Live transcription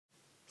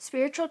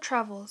Spiritual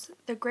travels,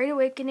 the Great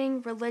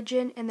Awakening,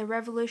 religion, and the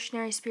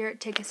revolutionary spirit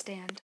take a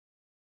stand.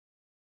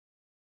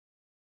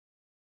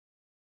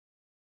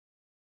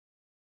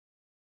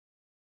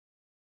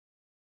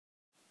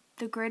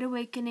 The Great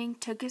Awakening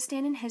took a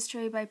stand in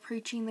history by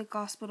preaching the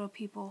gospel to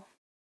people.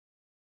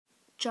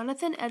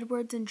 Jonathan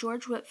Edwards and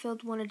George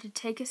Whitefield wanted to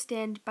take a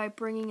stand by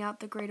bringing out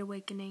the Great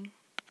Awakening.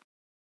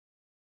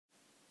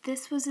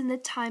 This was in the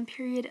time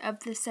period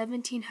of the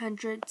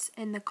 1700s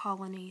in the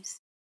colonies.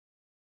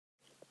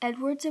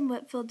 Edwards and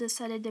Whitefield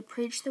decided to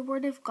preach the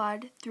Word of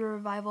God through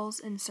revivals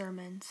and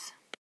sermons.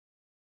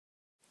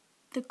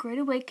 The Great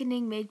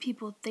Awakening made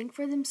people think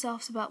for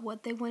themselves about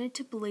what they wanted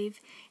to believe,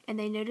 and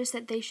they noticed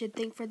that they should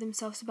think for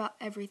themselves about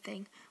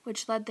everything,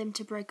 which led them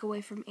to break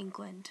away from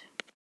England.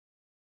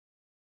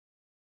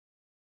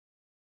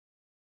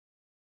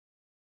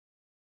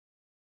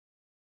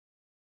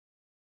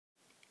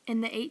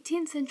 In the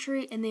 18th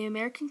century, in the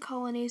American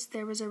colonies,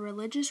 there was a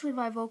religious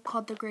revival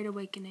called the Great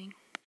Awakening.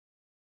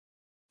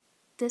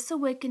 This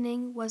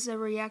awakening was a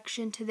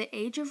reaction to the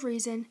Age of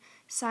Reason,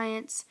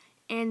 science,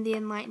 and the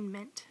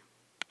Enlightenment.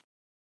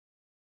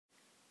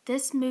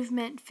 This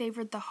movement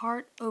favored the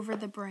heart over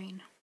the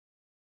brain.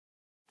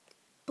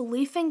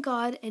 Belief in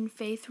God and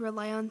faith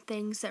rely on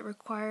things that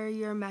require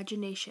your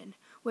imagination,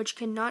 which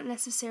cannot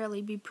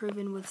necessarily be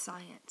proven with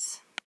science.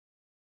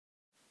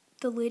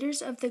 The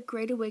leaders of the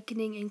Great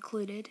Awakening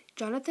included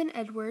Jonathan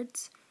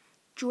Edwards,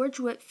 George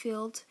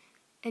Whitefield,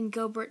 and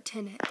Gilbert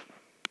Tennent.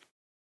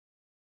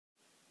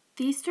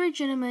 These three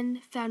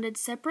gentlemen founded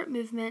separate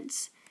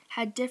movements,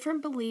 had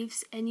different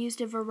beliefs, and used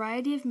a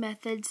variety of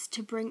methods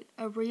to bring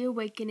a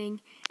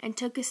reawakening and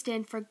took a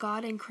stand for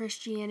God and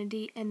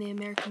Christianity in the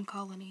American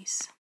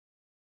colonies.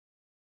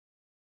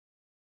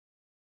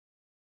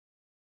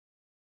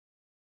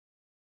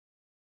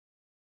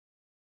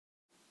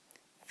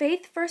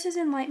 Faith versus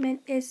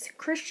enlightenment is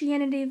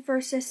Christianity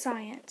versus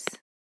science.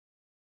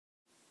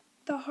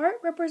 The heart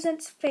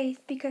represents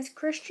faith because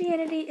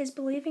Christianity is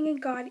believing in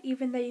God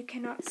even though you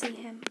cannot see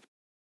Him.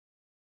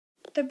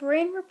 The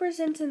brain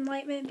represents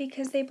enlightenment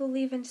because they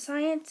believe in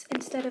science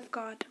instead of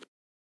God.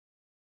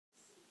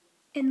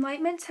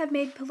 Enlightenments have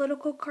made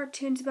political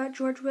cartoons about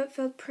George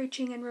Whitefield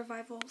preaching and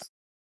revivals.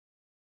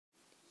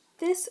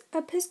 This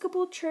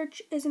Episcopal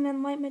Church is an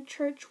Enlightenment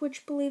church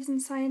which believes in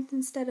science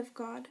instead of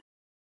God.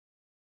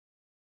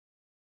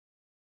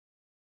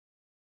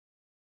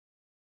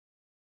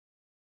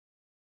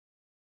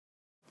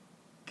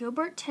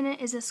 Gilbert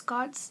Tennent is a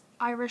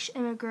Scots-Irish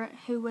immigrant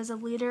who was a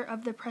leader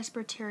of the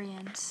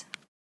Presbyterians.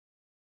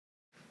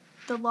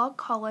 The Law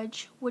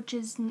College, which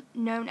is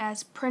known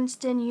as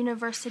Princeton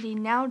University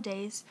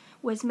nowadays,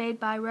 was made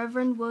by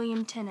Reverend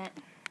William Tennent.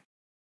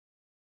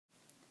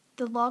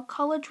 The Law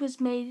College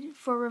was made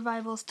for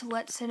revivals to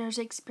let sinners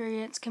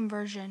experience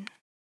conversion.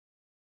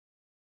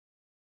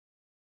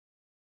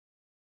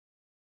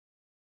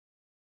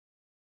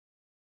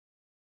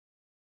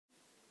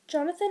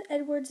 Jonathan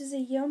Edwards is a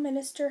Yale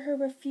minister who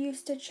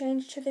refused to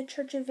change to the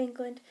Church of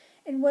England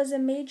and was a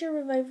major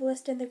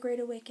revivalist in the Great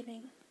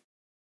Awakening.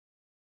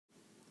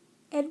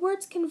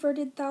 Edwards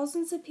converted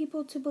thousands of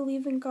people to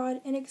believe in God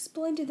and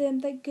explained to them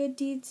that good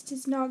deeds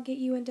does not get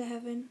you into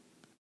heaven.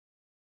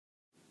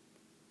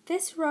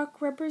 This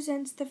rock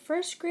represents the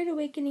first Great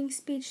Awakening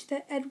speech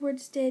that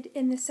Edwards did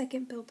in the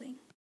second building.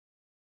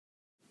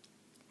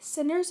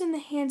 Sinners in the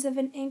Hands of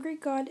an Angry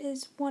God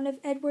is one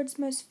of Edwards'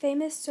 most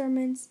famous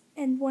sermons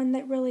and one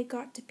that really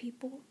got to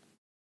people.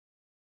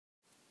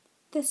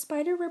 The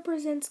spider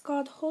represents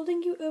God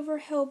holding you over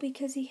hell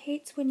because He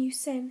hates when you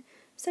sin,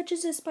 such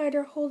as a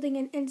spider holding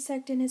an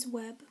insect in his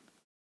web.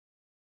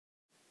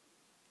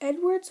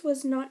 Edwards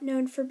was not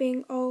known for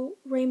being all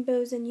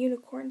rainbows and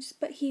unicorns,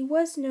 but he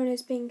was known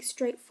as being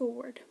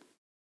straightforward.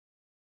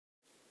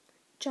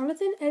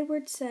 Jonathan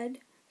Edwards said,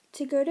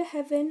 "To go to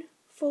heaven,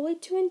 fully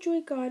to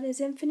enjoy God,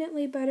 is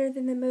infinitely better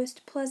than the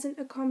most pleasant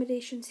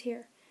accommodations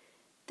here.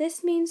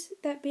 This means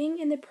that being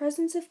in the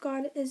presence of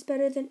God is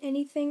better than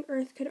anything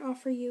earth could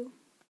offer you."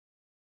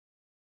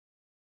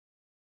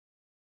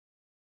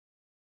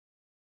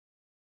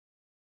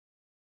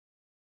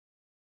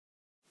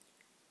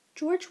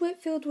 George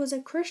Whitefield was a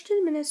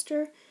Christian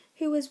minister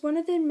who was one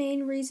of the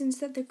main reasons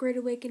that the Great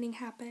Awakening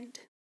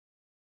happened.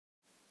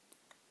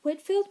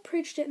 Whitefield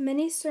preached at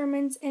many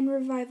sermons and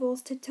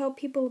revivals to tell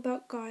people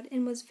about God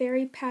and was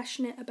very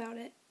passionate about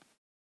it.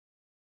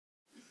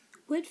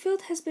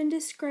 Whitefield has been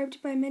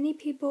described by many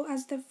people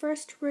as the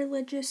first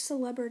religious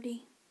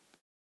celebrity.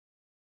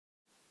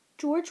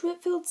 George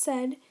Whitefield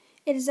said,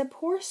 "It is a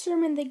poor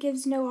sermon that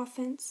gives no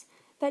offense,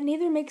 that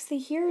neither makes the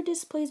hearer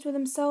displeased with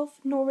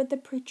himself nor with the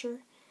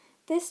preacher.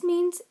 This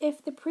means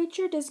if the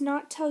preacher does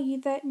not tell you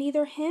that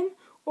neither him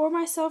or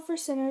myself are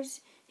sinners,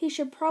 he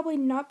should probably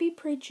not be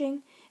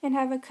preaching and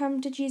have a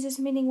come to Jesus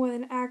meeting with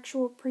an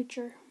actual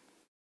preacher."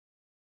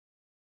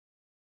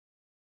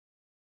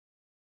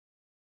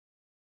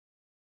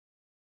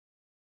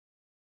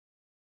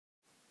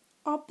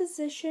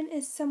 Opposition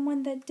is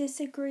someone that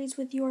disagrees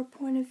with your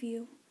point of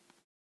view.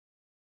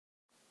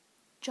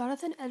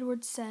 Jonathan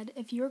Edwards said,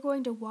 "If you are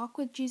going to walk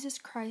with Jesus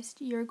Christ,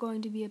 you are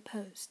going to be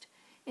opposed.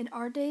 In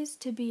our days,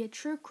 to be a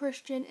true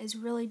Christian is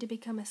really to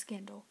become a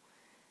scandal.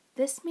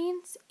 This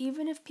means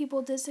even if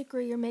people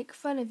disagree or make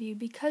fun of you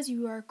because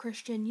you are a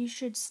Christian, you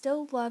should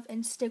still love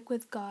and stick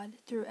with God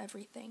through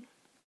everything."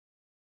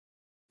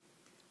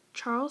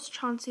 Charles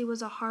Chauncey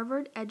was a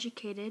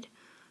Harvard-educated,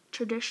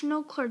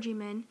 traditional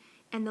clergyman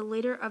and the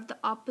leader of the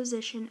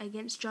opposition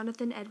against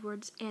Jonathan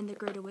Edwards and the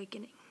Great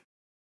Awakening.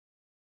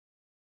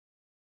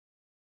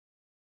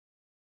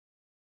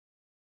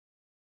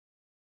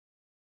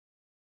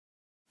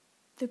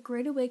 The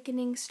Great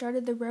Awakening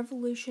started the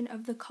revolution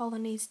of the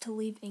colonies to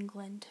leave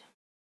England.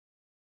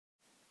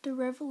 The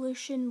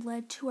revolution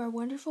led to our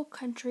wonderful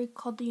country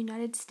called the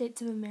United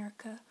States of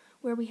America,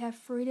 where we have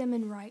freedom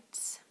and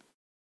rights.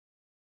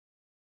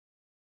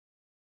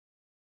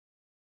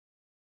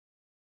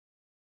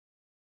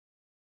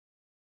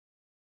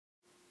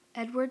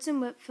 Edwards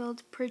and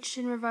Whitefield preached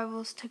in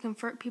revivals to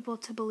convert people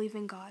to believe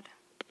in God.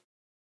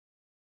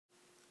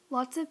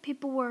 Lots of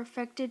people were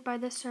affected by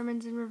the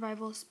sermons and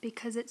revivals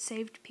because it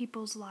saved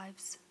people's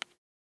lives.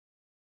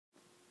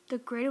 The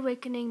Great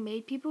Awakening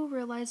made people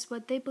realize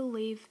what they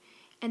believe,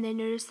 and they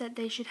noticed that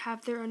they should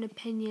have their own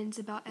opinions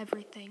about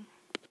everything.